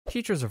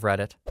Teachers of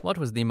Reddit, what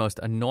was the most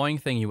annoying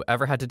thing you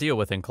ever had to deal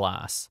with in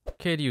class?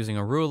 Kid using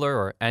a ruler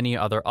or any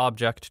other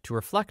object to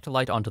reflect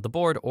light onto the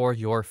board or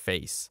your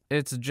face.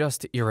 It's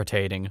just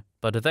irritating.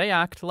 But they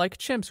act like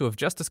chimps who have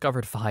just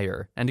discovered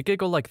fire, and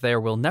giggle like there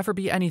will never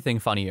be anything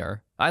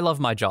funnier. I love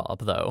my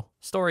job, though.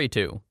 Story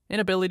 2.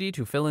 Inability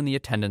to fill in the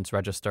attendance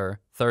register.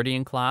 30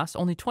 in class,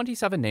 only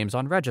 27 names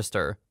on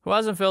register. Who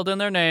hasn't filled in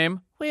their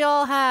name? We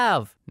all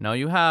have. No,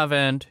 you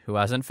haven't. Who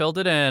hasn't filled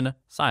it in?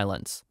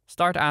 Silence.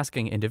 Start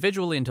asking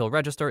individually until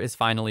register is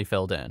finally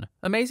filled in.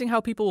 Amazing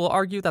how people will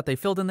argue that they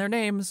filled in their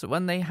names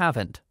when they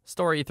haven't.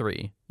 Story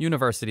 3.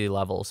 University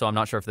level, so I'm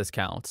not sure if this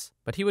counts.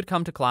 But he would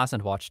come to class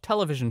and watch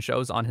television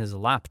shows on his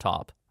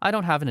laptop. I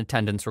don't have an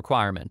attendance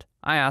requirement.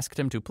 I asked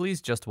him to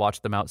please just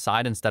watch them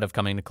outside instead of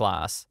coming to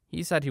class.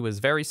 He said he was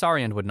very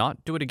sorry and would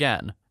not do it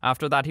again.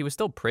 After that, he was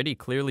still pretty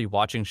clearly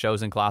watching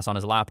shows in class on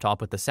his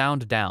laptop with the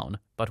sound down,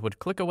 but would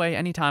click away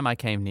anytime I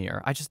came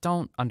near. I just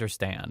don't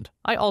understand.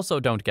 I also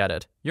don't get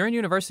it. You're in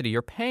university,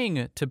 you're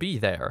paying to be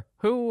there.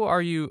 Who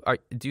are you?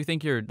 Do you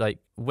think you're,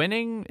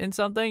 winning in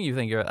something? You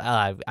think you're,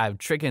 I'm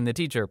tricking the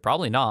teacher?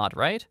 Probably not,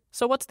 right?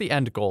 So what's the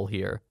end goal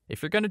here?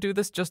 If you're gonna do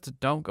this, just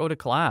don't go to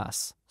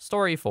class.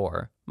 Story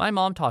 4. My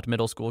mom taught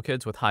middle school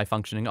kids with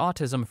high-functioning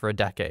autism for a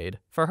decade.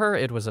 For her,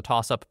 it was a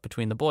toss-up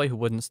between the boy who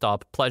wouldn't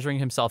stop pleasuring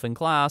himself in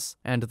class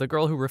and the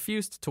girl who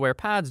refused to wear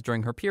pads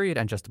during her period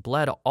and just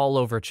bled all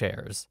over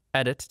chairs.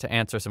 Edit to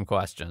answer some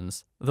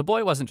questions. The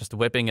boy wasn't just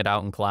whipping it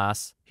out in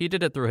class. He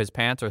did it through his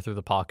pants or through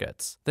the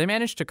pockets. They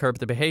managed to curb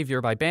the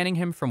behavior by banning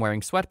him from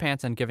wearing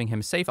sweatpants and giving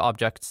him safe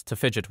objects to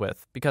fidget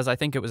with, because I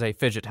think it was a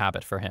fidget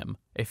habit for him.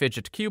 A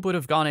fidget cube would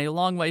have gone a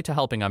long way to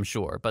helping, I'm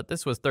sure, but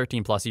this was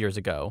 13 plus years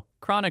ago.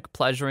 Chronic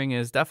pleasuring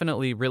is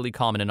definitely really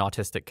common in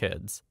autistic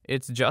kids.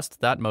 It's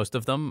just that most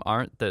of them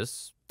aren't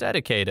this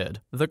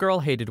dedicated. The girl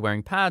hated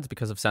wearing pads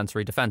because of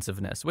sensory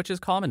defensiveness, which is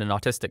common in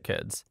autistic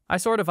kids. I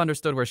sort of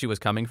understood where she was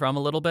coming from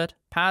a little bit.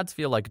 Pads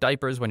feel like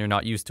diapers when you're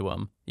not used to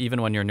them,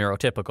 even when you're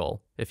neurotypical.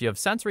 If you have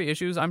sensory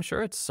issues, I'm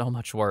sure it's so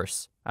much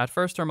worse. At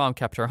first, her mom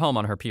kept her home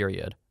on her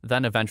period,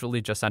 then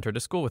eventually just sent her to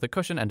school with a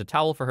cushion and a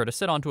towel for her to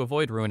sit on to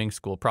avoid ruining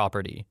school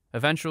property.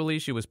 Eventually,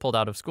 she was pulled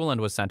out of school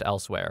and was sent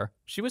elsewhere.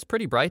 She was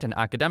pretty bright and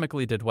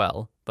academically did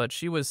well, but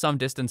she was some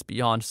distance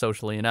beyond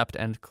socially inept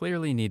and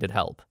clearly needed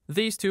help.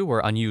 These two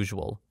were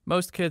unusual.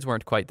 Most kids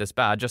weren't quite this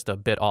bad, just a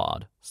bit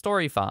odd.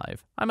 Story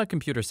 5. I'm a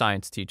computer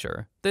science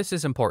teacher. This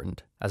is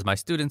important, as my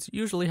students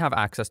usually have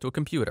access to a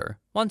computer.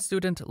 One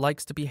student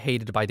likes to be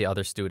hated by the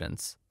other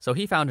students, so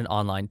he found an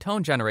online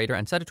tone generator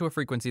and set it to a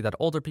frequency that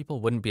older people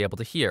wouldn't be able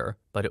to hear,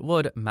 but it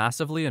would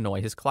massively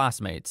annoy his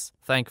classmates.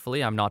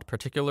 Thankfully, I'm not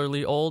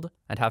particularly old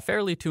and have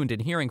fairly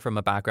tuned-in hearing from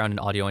a background in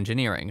audio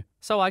engineering,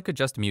 so I could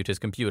just mute his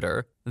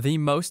computer. The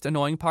most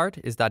annoying part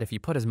is that if he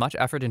put as much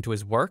effort into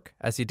his work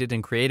as he did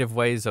in creative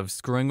ways of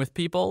screwing with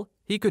people,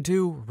 he could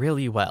do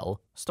really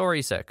well.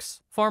 Story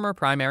 6. Former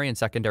primary and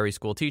secondary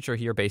school teacher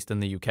here based in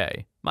the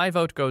UK. My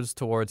vote goes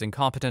towards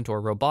incompetent or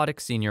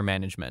robotic senior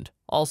management.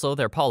 Also,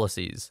 their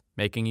policies,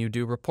 making you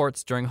do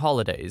reports during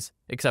holidays,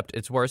 except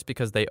it's worse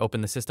because they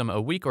open the system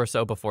a week or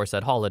so before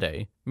said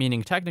holiday,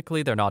 meaning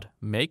technically they're not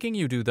making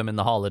you do them in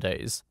the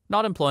holidays.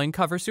 Not employing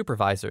cover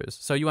supervisors,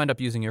 so you end up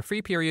using your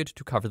free period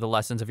to cover the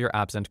lessons of your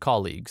absent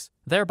colleagues,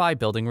 thereby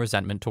building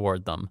resentment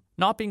toward them.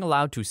 Not being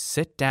allowed to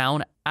sit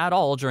down at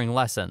all during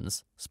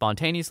lessons,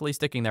 spontaneously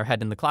sticking their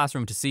head in the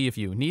classroom to see if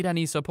you need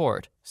any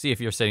support. See if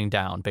you're sitting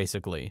down,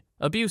 basically.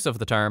 Abuse of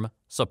the term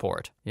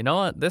support. You know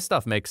what? This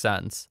stuff makes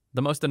sense.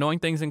 The most annoying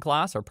things in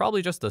class are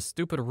probably just the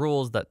stupid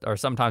rules that are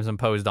sometimes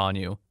imposed on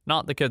you.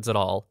 Not the kids at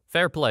all.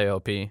 Fair play,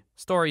 OP.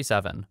 Story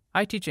 7.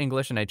 I teach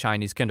English in a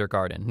Chinese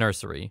kindergarten,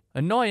 nursery.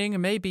 Annoying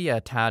may be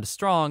a tad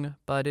strong,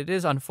 but it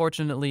is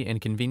unfortunately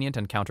inconvenient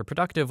and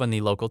counterproductive when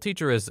the local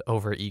teacher is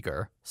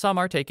overeager. Some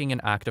are taking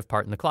an active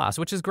part in the class,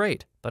 which is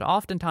great, but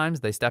oftentimes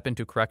they step in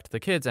to correct the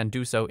kids and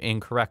do so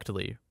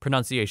incorrectly,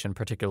 pronunciation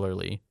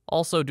particularly.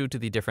 Also, due to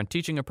the different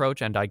teaching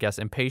approach and I guess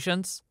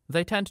impatience,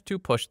 they tend to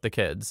push the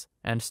kids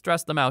and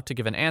stress them out to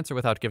give an answer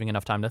without giving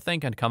enough time to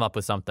think and come up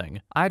with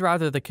something. I'd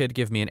rather the kid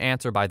give me an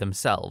answer by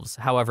themselves,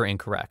 however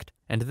incorrect,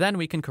 and then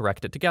we can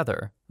correct it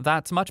together.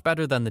 That's much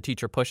better than the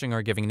teacher pushing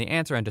or giving the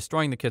answer and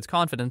destroying the kid's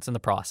confidence in the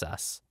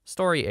process.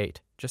 Story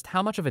 8. Just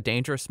how much of a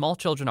danger small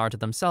children are to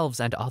themselves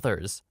and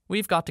others.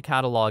 We've got to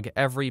catalog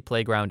every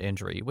playground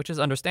injury, which is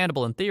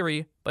understandable in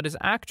theory, but is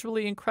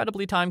actually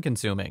incredibly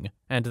time-consuming.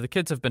 And the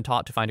kids have been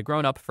taught to find a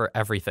grown-up for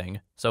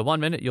everything. So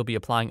one minute you'll be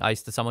applying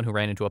ice to someone who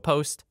ran into a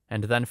post,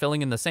 and then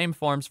filling in the same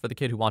forms for the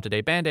kid who wanted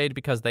a band-aid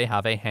because they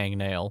have a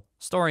hangnail.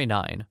 Story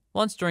 9.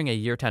 Once during a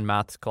Year 10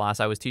 maths class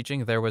I was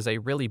teaching, there was a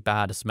really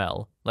bad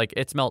smell. Like,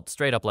 it smelled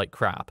straight up like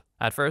crap.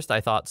 At first, I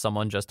thought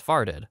someone just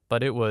farted,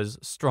 but it was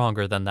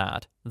stronger than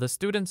that. The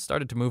students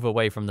started to move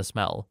away from the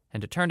smell,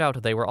 and it turned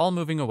out they were all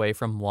moving away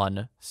from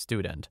one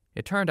student.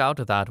 It turned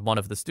out that one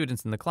of the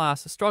students in the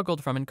class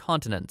struggled from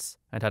incontinence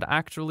and had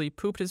actually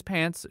pooped his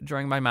pants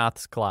during my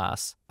maths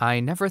class.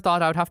 I never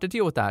thought I'd have to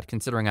deal with that,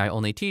 considering I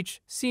only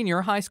teach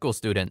senior high school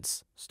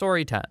students.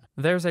 Story 10.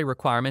 There's a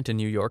requirement in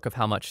New York of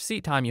how much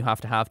seat time you have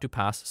to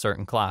pass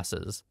certain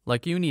classes.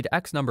 Like, you need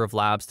X number of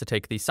labs to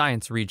take the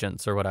science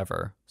regents or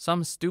whatever.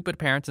 Some stupid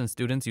parents and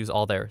students use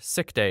all their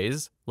sick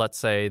days, let's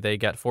say they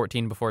get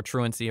 14 before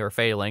truancy or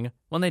failing,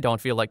 when they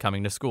don't feel like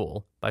coming to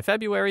school. By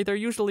February, they're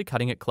usually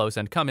cutting it close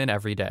and come in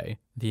every day.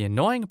 The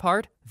annoying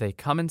part, they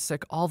come in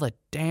sick all the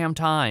damn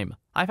time.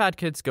 I've had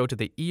kids go to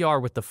the ER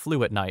with the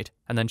flu at night,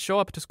 and then show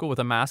up to school with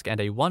a mask and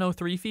a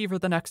 103 fever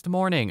the next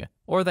morning.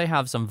 Or they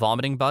have some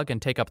vomiting bug and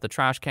take up the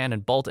trash can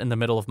and bolt in the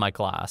middle of my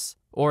class.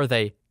 Or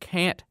they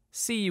can't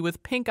see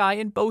with pink eye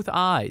in both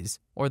eyes.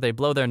 Or they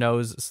blow their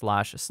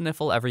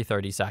nose/sniffle every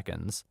 30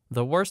 seconds.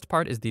 The worst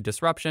part is the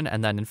disruption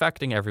and then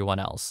infecting everyone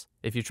else.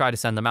 If you try to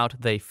send them out,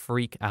 they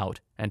freak out,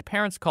 and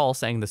parents call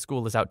saying the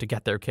school is out to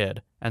get their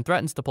kid, and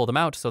threatens to pull them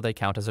out so they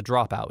count as a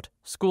dropout.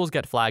 Schools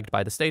get flagged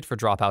by the state for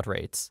dropout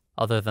rates.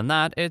 Other than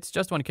that, it's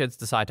just when kids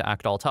decide to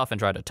act all tough and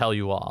try to tell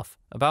you off.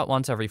 About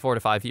once every 4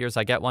 to 5 years,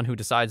 I get one who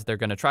decides they're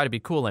gonna try to be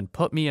cool and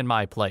put me in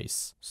my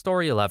place.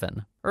 Story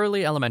 11.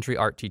 Early elementary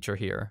art teacher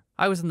here.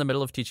 I was in the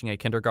middle of teaching a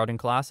kindergarten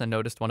class and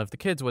noticed one of the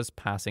kids was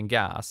passing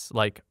gas,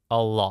 like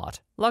a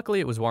lot. Luckily,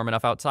 it was warm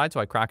enough outside, so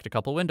I cracked a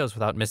couple windows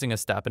without missing a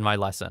step in my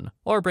lesson,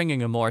 or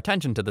bringing more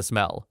attention to the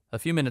smell. A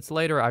few minutes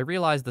later, I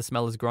realized the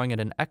smell is growing at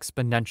an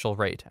exponential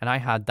rate, and I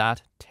had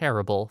that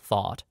terrible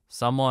thought.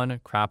 Someone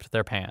crapped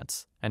their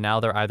pants, and now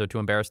they're either too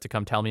embarrassed to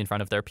come tell me in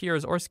front of their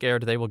peers or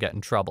scared they will get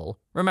in trouble.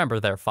 Remember,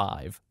 they're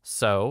 5.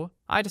 So,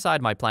 I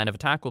decide my plan of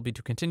attack will be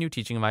to continue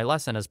teaching my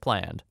lesson as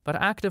planned, but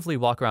actively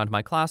walk around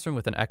my classroom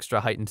with an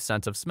extra heightened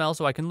sense of smell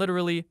so I can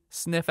literally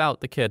sniff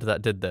out the kid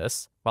that did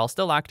this, while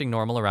still acting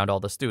normal around all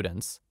the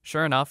students.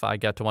 Sure enough, I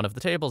get to one of the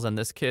tables and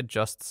this kid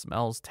just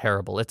smells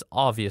terrible. It's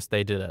obvious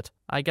they did it.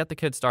 I get the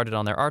kids started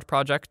on their art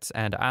projects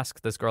and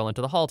ask this girl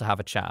into the hall to have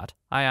a chat.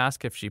 I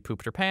ask if she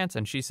pooped her pants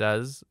and she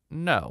says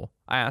no.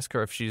 I ask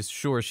her if she's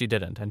sure she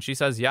didn't, and she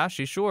says yeah,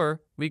 she's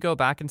sure. We go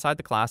back inside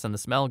the class and the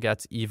smell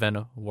gets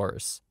even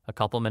worse. A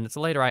couple minutes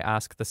later, I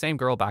ask the same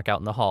girl back out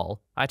in the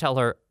hall. I tell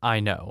her I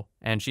know,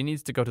 and she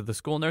needs to go to the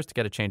school nurse to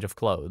get a change of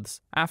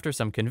clothes. After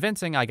some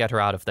convincing, I get her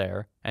out of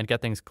there, and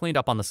get things cleaned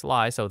up on the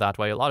sly so that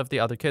way a lot of the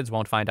other kids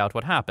won't find out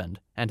what happened,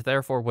 and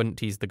therefore wouldn't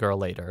tease the girl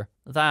later.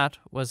 That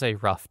was a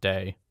rough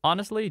day.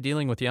 Honestly,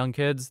 dealing with young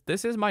kids,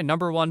 this is my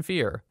 #1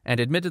 fear.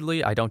 And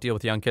admittedly, I don't deal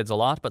with young kids a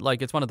lot, but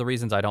like, it's one of the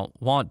reasons I don't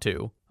want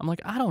to. I'm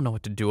like, I don't know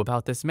what to do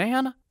about this,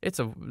 man. It's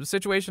a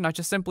situation I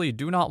just simply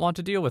do not want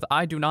to deal with.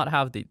 I do not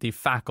have the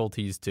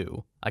faculties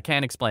to. I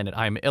can't explain it.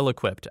 I'm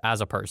ill-equipped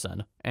as a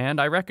person. And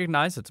I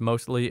recognize it's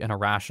mostly an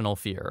irrational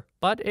fear.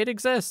 But it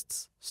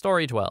exists.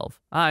 Story 12.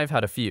 I've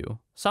had a few.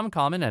 Some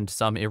common and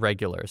some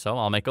irregular, so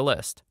I'll make a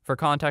list. For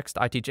context,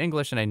 I teach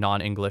English in a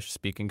non-English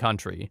speaking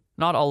country.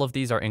 Not all of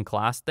these are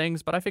in-class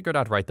things, but I figured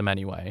I'd write them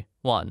anyway.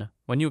 1.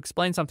 When you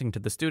explain something to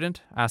the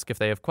student, ask if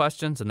they have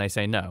questions and they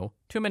say no.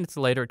 2 minutes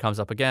later, it comes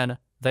up again.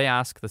 They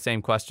ask the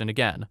same question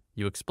again.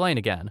 You explain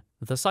again.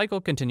 The cycle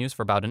continues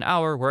for about an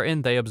hour,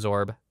 wherein they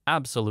absorb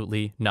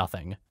absolutely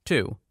nothing.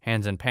 2.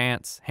 Hands in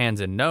pants,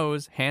 hands in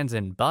nose, hands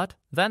in butt.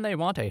 Then they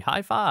want a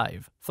high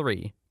five.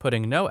 3.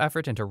 Putting no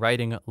effort into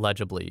writing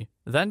legibly.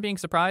 Then being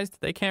surprised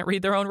they can't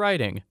read their own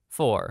writing.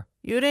 4.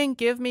 You didn't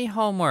give me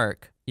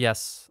homework.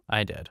 Yes,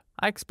 I did.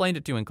 I explained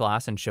it to you in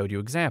class and showed you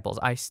examples.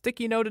 I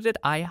sticky noted it,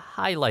 I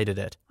highlighted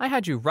it. I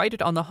had you write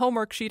it on the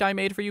homework sheet I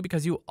made for you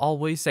because you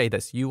always say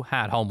this, you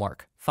had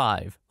homework.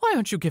 5. Why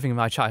aren't you giving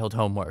my child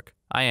homework?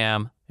 I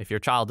am. If your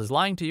child is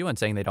lying to you and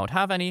saying they don't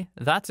have any,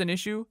 that's an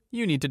issue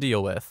you need to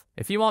deal with.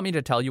 If you want me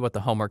to tell you what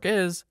the homework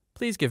is,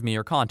 please give me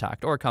your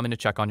contact or come in to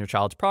check on your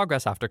child's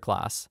progress after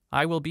class.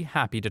 I will be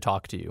happy to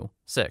talk to you.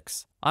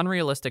 6.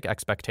 Unrealistic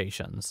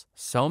expectations.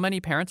 So many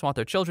parents want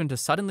their children to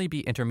suddenly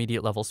be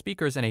intermediate level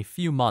speakers in a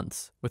few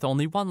months, with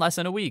only 1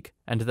 lesson a week,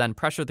 and then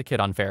pressure the kid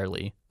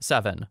unfairly.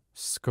 7.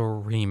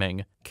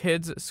 Screaming.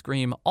 Kids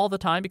scream all the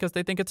time because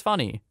they think it's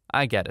funny.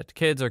 I get it,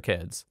 kids are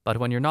kids. But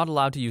when you're not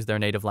allowed to use their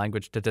native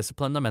language to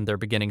discipline them and they're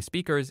beginning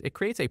speakers, it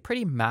creates a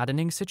pretty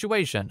maddening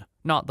situation.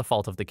 Not the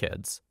fault of the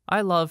kids.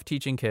 I love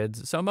teaching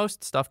kids, so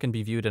most stuff can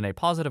be viewed in a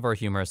positive or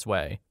humorous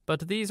way.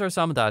 But these are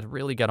some that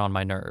really get on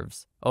my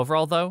nerves.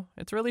 Overall though,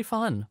 it's really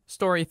fun.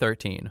 Story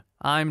 13.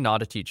 I'm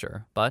not a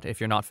teacher, but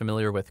if you're not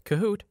familiar with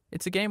Kahoot,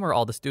 it's a game where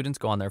all the students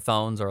go on their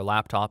phones or a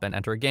laptop and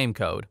enter a game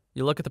code.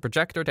 You look at the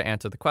projector to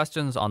answer the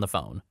questions on the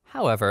phone.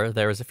 However,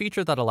 there is a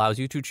feature that allows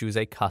you to choose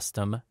a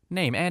custom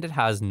name, and it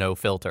has no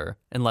filter,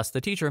 unless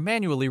the teacher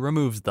manually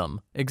removes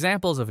them.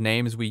 Examples of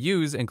names we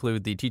use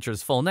include the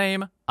teacher's full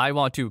name, I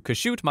want to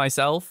kashoot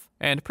myself,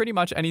 and pretty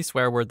much any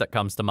swear word that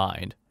comes to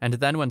mind. And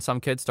then when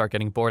some kids start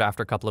getting bored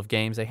after a couple of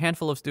games, a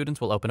handful of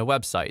students will open a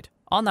website.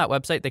 On that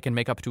website, they can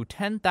make up to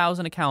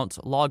 10,000 accounts,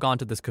 log on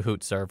onto this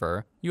Kahoot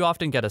server. You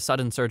often get a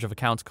sudden surge of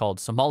accounts called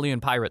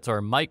Somalian Pirates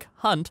or Mike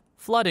Hunt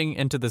flooding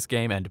into this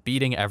game and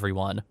beating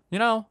everyone. You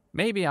know,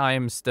 maybe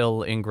I'm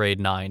still in grade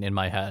 9 in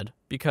my head,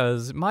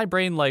 because my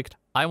brain liked,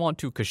 I want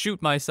to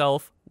Kahoot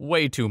myself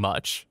way too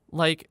much.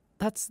 Like,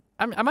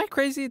 am I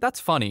crazy? That's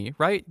funny,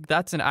 right?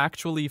 That's an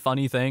actually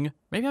funny thing.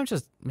 Maybe I'm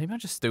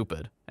just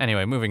stupid.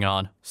 Anyway, moving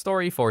on.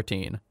 Story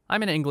 14.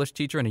 I'm an English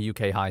teacher in a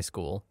UK high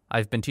school.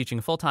 I've been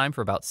teaching full-time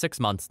for about 6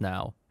 months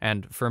now,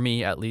 and for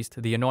me, at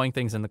least, the annoying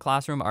things in the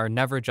classroom are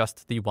never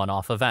just the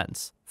one-off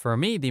events. For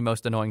me, the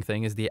most annoying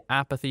thing is the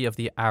apathy of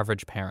the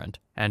average parent,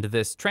 and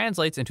this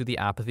translates into the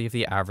apathy of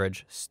the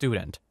average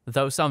student.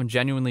 Though some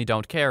genuinely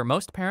don't care,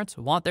 most parents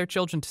want their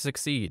children to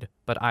succeed,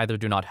 but either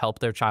do not help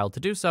their child to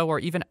do so or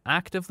even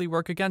actively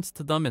work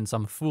against them in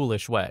some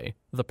foolish way.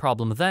 The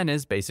problem then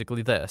is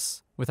basically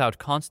this. Without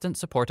constant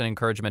support and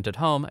encouragement at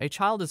home, a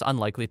child is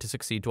unlikely to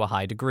succeed to a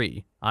high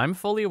degree. I'm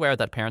fully aware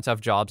that parents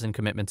have jobs and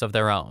commitments of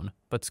their own,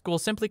 but school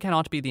simply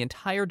cannot be the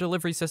entire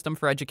delivery system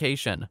for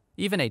education.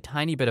 Even a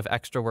tiny bit of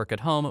extra work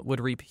at home would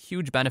reap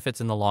huge benefits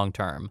in the long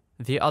term.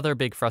 The other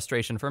big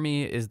frustration for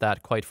me is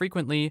that, quite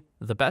frequently,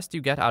 the best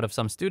you get out of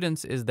some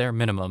students is their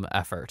minimum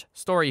effort.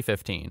 Story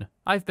 15.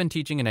 I've been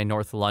teaching in a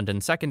North London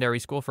secondary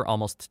school for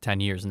almost 10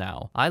 years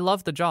now. I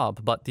love the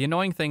job, but the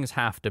annoying things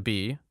have to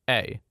be: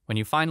 A. When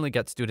you finally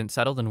get students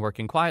settled and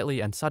working quietly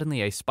and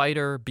suddenly a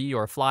spider, bee,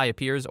 or fly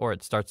appears or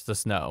it starts to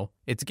snow.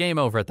 It's game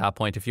over at that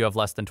point if you have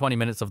less than 20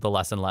 minutes of the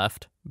lesson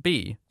left.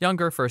 B.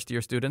 Younger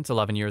first-year students,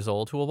 11 years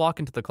old, who will walk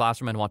into the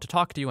classroom and want to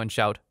talk to you and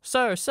shout,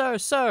 "Sir, sir,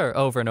 sir,"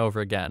 over and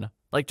over again.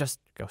 Like, just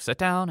go sit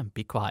down and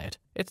be quiet.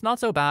 It's not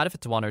so bad if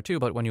it's 1 or 2,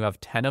 but when you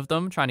have 10 of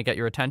them trying to get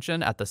your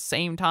attention at the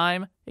same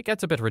time, it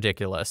gets a bit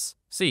ridiculous.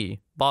 C.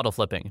 Bottle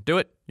flipping. Do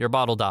it, your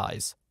bottle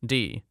dies.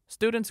 D.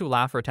 Students who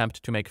laugh or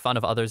attempt to make fun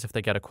of others if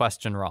they get a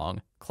question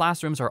wrong.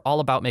 Classrooms are all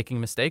about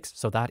making mistakes,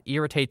 so that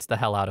irritates the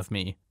hell out of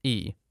me.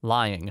 E.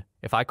 Lying.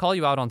 If I call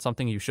you out on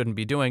something you shouldn't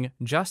be doing,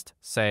 just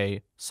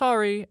say,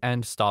 "Sorry,"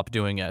 and stop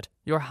doing it.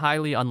 You're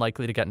highly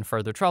unlikely to get in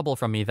further trouble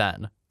from me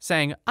then.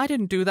 Saying, "I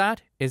didn't do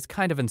that," is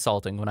kind of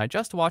insulting when I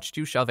just watched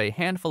you shove a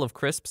handful of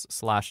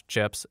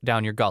crisps/chips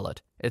down your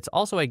gullet. It's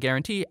also a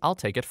guarantee I'll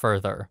take it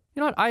further.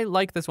 You know what, I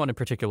like this one in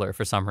particular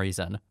for some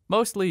reason.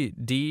 Mostly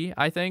D,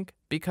 I think,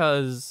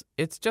 because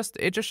it just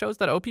shows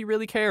that OP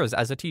really cares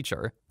as a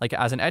teacher. Like,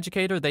 as an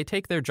educator, they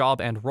take their job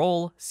and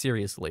role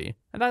seriously.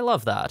 And I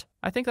love that.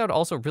 I think that would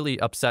also really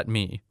upset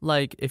me.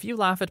 Like, if you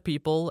laugh at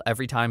people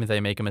every time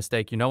they make a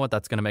mistake, you know what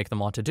that's going to make them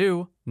want to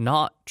do?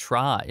 Not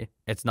try.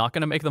 It's not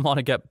going to make them want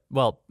to get,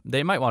 well,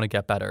 they might want to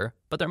get better,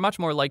 but they're much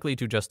more likely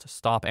to just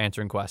stop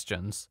answering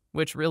questions,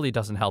 which really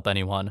doesn't help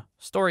anyone.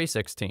 Story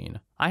 16.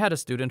 I had a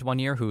student one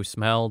year who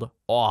smelled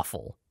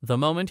awful. The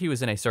moment he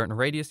was in a certain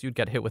radius, you'd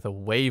get hit with a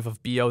wave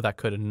of BO that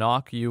could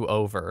knock you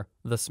over.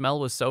 The smell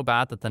was so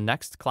bad that the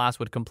next class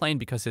would complain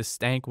because his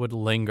stank would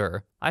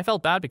linger. I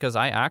felt bad because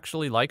I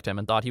actually liked him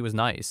and thought he was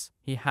nice.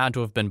 He had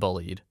to have been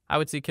bullied. I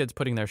would see kids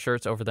putting their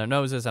shirts over their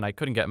noses and I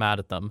couldn't get mad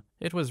at them.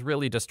 It was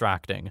really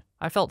distracting.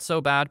 I felt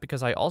so bad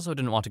because I also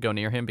didn't want to go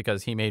near him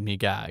because he made me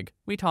gag.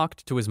 We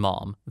talked to his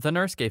mom. The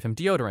nurse gave him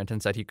deodorant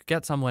and said he could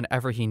get some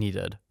whenever he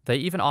needed. They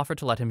even offered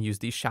to let him use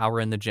the shower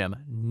in the gym.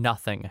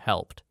 Nothing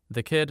helped.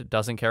 The kid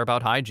doesn't care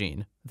about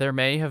hygiene. There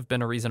may have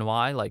been a reason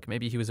why, like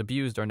maybe he was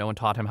abused or no one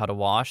taught him how to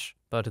wash,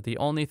 but the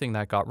only thing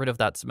that got rid of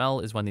that smell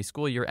is when the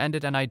school year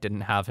ended and I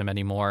didn't have him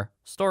anymore.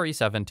 Story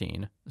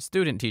 17.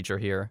 Student teacher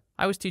here.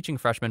 I was teaching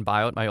freshman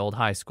bio at my old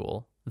high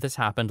school. This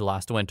happened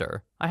last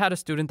winter. I had a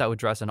student that would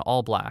dress in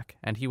all black,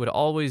 and he would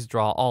always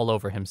draw all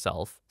over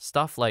himself.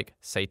 Stuff like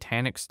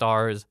satanic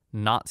stars,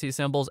 Nazi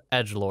symbols,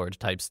 edgelord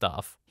type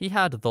stuff. He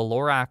had the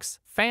Lorax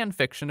fan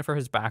fiction for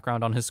his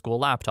background on his school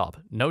laptop.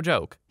 No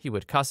joke. He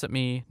would cuss at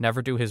me,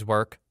 never do his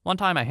work. One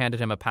time I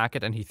handed him a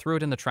packet and he threw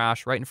it in the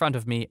trash right in front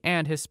of me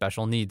and his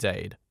special needs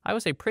aide. I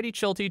was a pretty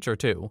chill teacher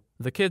too.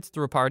 The kids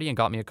threw a party and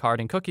got me a card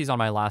and cookies on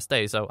my last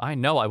day, so I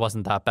know I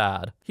wasn't that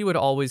bad. He would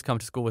always come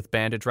to school with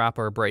bandage wrap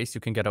or a brace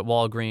you can get at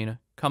Walgreens,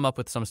 come up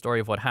with some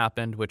story of what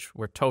happened, which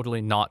were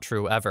totally not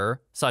true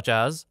ever, such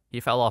as, he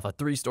fell off a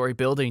 3-story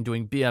building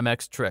doing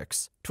BMX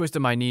tricks,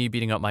 twisted my knee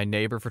beating up my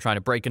neighbor for trying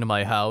to break into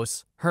my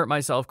house, hurt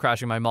myself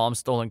crashing my mom's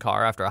stolen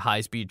car after a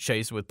high-speed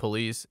chase with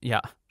police.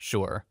 Yeah,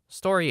 sure.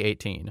 Story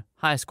 18.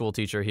 High school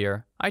teacher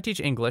here. I teach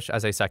English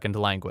as a second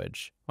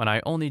language. When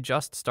I only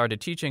just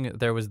started teaching,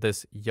 there was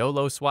this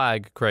YOLO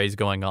swag craze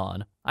going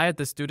on. I had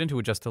this student who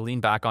would just lean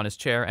back on his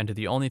chair and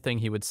the only thing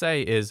he would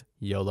say is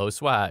YOLO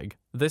swag.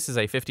 This is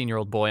a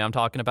 15-year-old boy I'm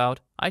talking about.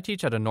 I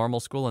teach at a normal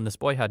school and this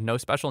boy had no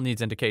special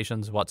needs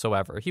indications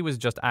whatsoever. He was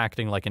just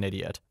acting like an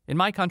idiot. In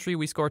my country,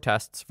 we score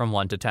tests from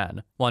 1 to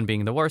 10, 1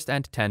 being the worst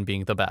and 10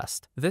 being the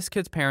best. This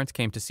kid's parents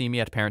came to see me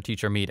at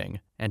parent-teacher meeting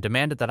and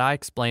demanded that I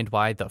explained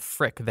why the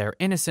frick their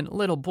innocent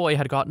little boy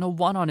had gotten a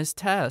 1 on his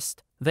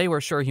test. They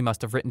were sure he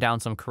must have written down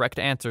some correct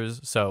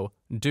answers, so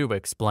do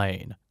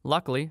explain.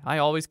 Luckily, I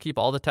always keep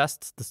all the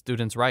tests the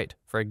students write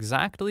for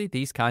exactly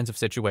these kinds of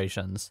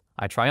situations.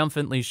 I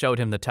triumphantly showed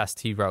him the test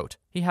he wrote.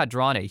 He had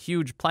drawn a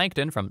huge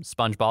plankton from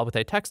SpongeBob with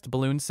a text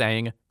balloon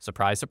saying,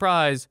 "Surprise,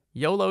 surprise,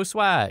 YOLO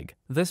swag."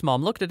 This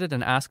mom looked at it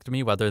and asked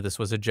me whether this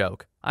was a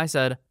joke. I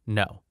said,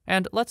 no.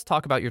 And let's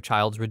talk about your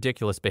child's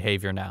ridiculous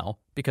behavior now,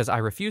 because I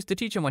refuse to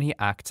teach him when he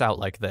acts out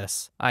like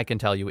this. I can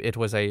tell you it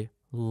was a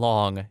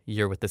long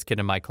year with this kid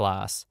in my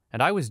class,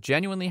 and I was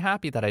genuinely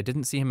happy that I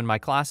didn't see him in my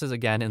classes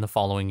again in the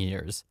following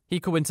years. He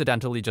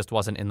coincidentally just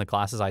wasn't in the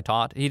classes I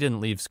taught. He didn't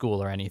leave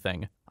school or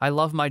anything. I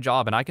love my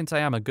job, and I can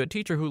say I'm a good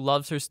teacher who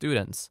loves her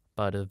students.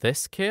 But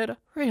this kid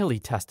really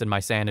tested my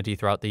sanity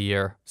throughout the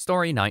year.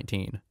 Story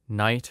 19.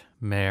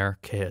 Nightmare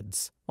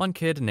kids. One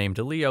kid named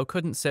Leo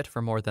couldn't sit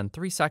for more than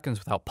 3 seconds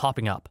without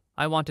popping up.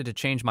 I wanted to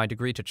change my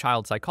degree to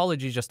child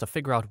psychology just to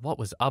figure out what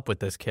was up with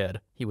this kid.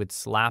 He would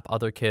slap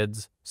other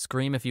kids,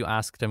 scream if you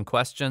asked him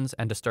questions,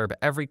 and disturb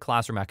every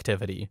classroom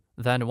activity.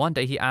 Then one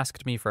day he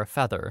asked me for a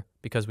feather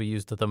because we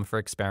used them for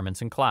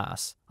experiments in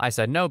class. I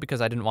said no because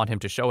I didn't want him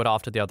to show it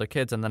off to the other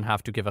kids and then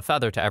have to give a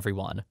feather to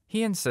everyone.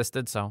 He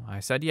insisted, so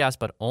I said yes,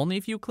 but only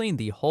if you clean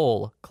the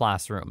whole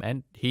classroom,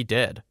 and he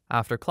did.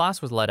 After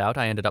class was let out,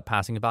 I ended up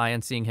passing by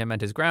and seeing him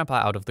and his grandpa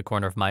out of the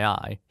corner of my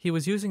eye. He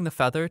was using the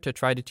feather to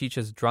try to teach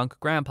his drunk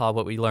grandpa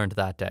what we learned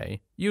that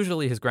day.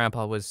 Usually his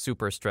grandpa was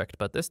super strict,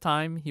 but this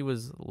time he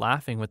was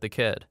laughing with the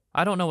kid.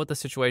 I don't know what the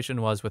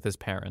situation was with his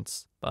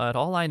parents, but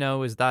all I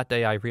know is that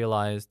day I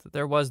realized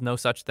there was no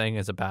such thing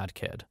as a bad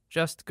kid.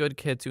 Just good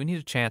kids who need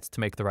a chance to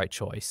make the right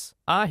choice.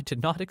 I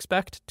did not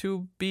expect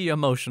to be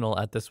emotional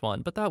at this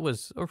one, but that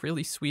was a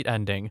really sweet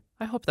ending.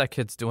 I hope that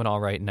kid's doing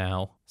all right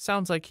now.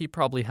 Sounds like he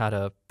probably had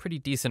a pretty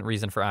decent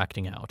reason for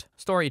acting out.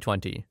 Story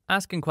 20.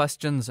 Asking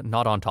questions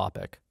not on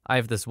topic. I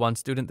have this one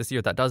student this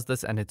year that does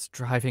this, and it's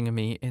driving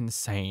me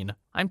insane.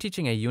 I'm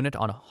teaching a unit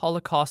on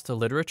Holocaust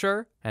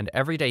literature, and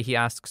every day he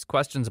asks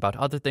questions about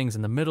other things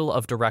in the middle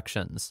of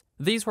directions.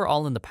 These were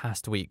all in the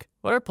past week.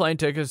 What are plane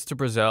tickets to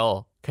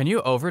Brazil? Can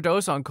you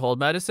overdose on cold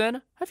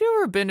medicine? Have you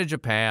ever been to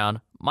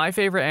Japan? My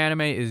favorite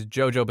anime is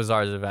JoJo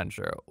Bizarre's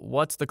Adventure.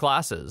 What's the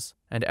classes?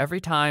 And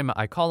every time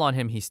I call on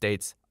him, he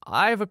states,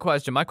 I have a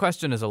question. My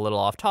question is a little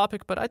off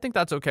topic, but I think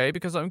that's okay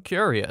because I'm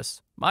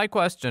curious. My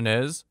question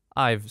is...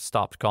 I've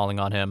stopped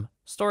calling on him.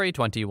 Story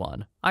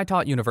 21. I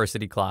taught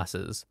university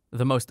classes.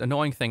 The most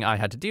annoying thing I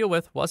had to deal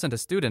with wasn't a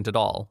student at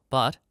all,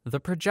 but the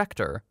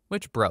projector,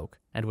 which broke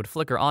and would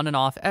flicker on and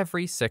off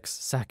every 6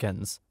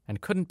 seconds and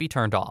couldn't be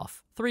turned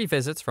off. 3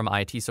 visits from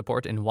IT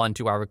support in 1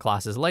 2-hour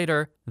classes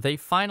later, they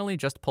finally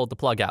just pulled the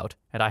plug out,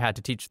 and I had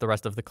to teach the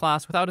rest of the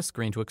class without a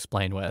screen to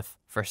explain with.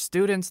 For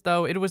students,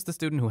 though, it was the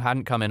student who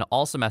hadn't come in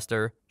all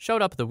semester,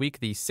 showed up the week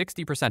the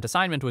 60%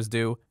 assignment was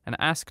due, and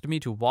asked me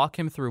to walk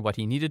him through what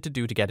he needed to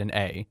do to get an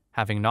A,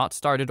 having not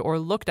started or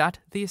looked at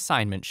the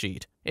assignment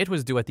sheet. It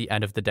was due at the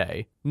end of the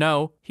day.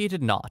 No, he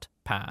did not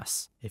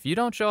pass. If you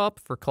don't show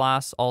up for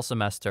class all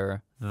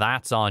semester,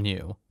 that's on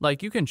you.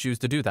 Like, you can choose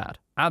to do that.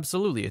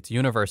 Absolutely, it's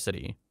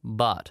university.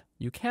 But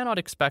you cannot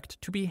expect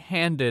to be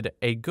handed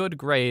a good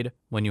grade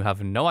when you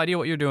have no idea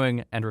what you're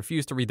doing and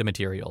refuse to read the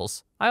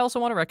materials. I also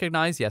want to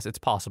recognize, yes, it's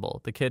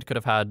possible. The kid could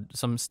have had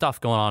some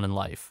stuff going on in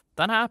life.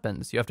 That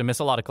happens. You have to miss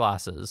a lot of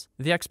classes.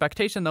 The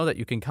expectation, though, that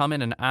you can come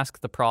in and ask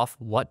the prof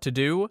what to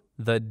do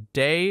the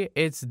day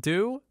it's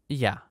due?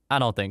 Yeah, I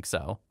don't think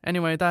so.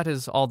 Anyway, that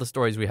is all the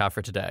stories we have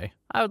for today.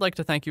 I would like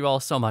to thank you all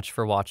so much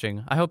for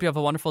watching. I hope you have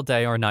a wonderful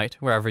day or night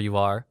wherever you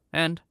are,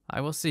 and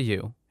I will see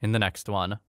you in the next one.